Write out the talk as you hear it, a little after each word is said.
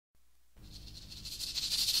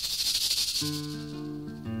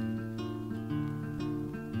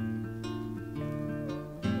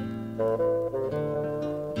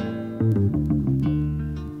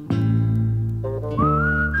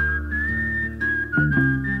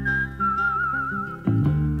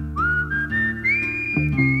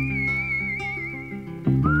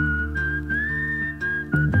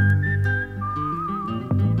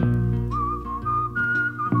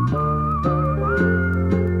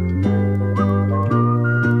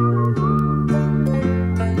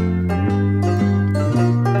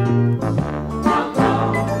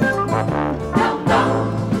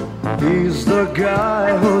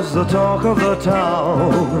The talk of the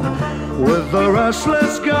town with the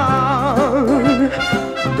restless guy.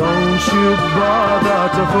 Don't you bother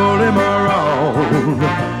to fool him around.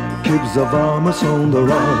 Keeps the varmints on the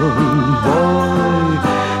run, boy.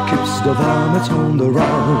 Keeps the varmints on the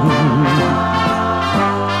run.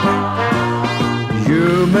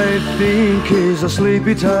 You may think he's a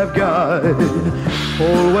sleepy type guy,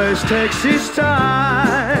 always takes his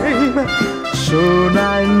time. Soon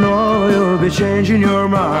I know you'll be changing your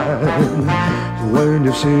mind when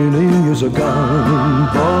you've seen him use a gun,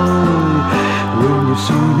 boy. When you've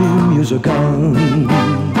seen him use a gun.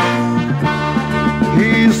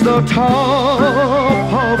 He's the top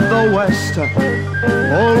of the West,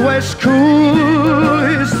 always cool,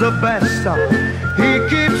 he's the best. He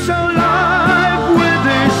keeps alive with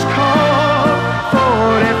his Colt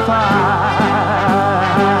 45.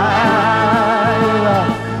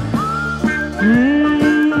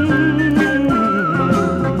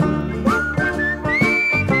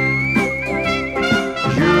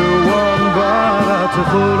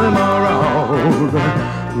 Pull him around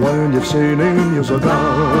when you've seen him use a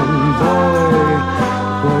gun, boy.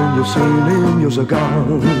 When you've seen him use a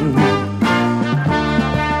gun.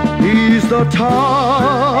 He's the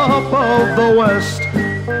top of the West,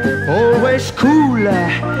 always cool,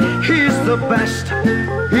 he's the best.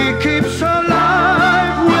 He keeps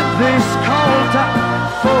alive with this Colt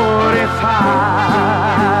 45.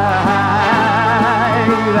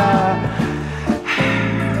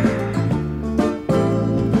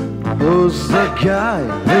 Who's the guy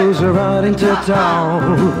who's riding to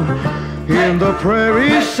town in the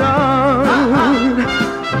prairie sun?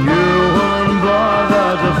 You won't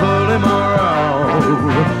bother to fool him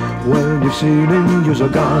around when you've seen him use a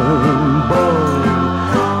gun, boy.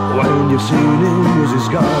 When you've seen him use his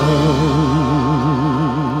gun.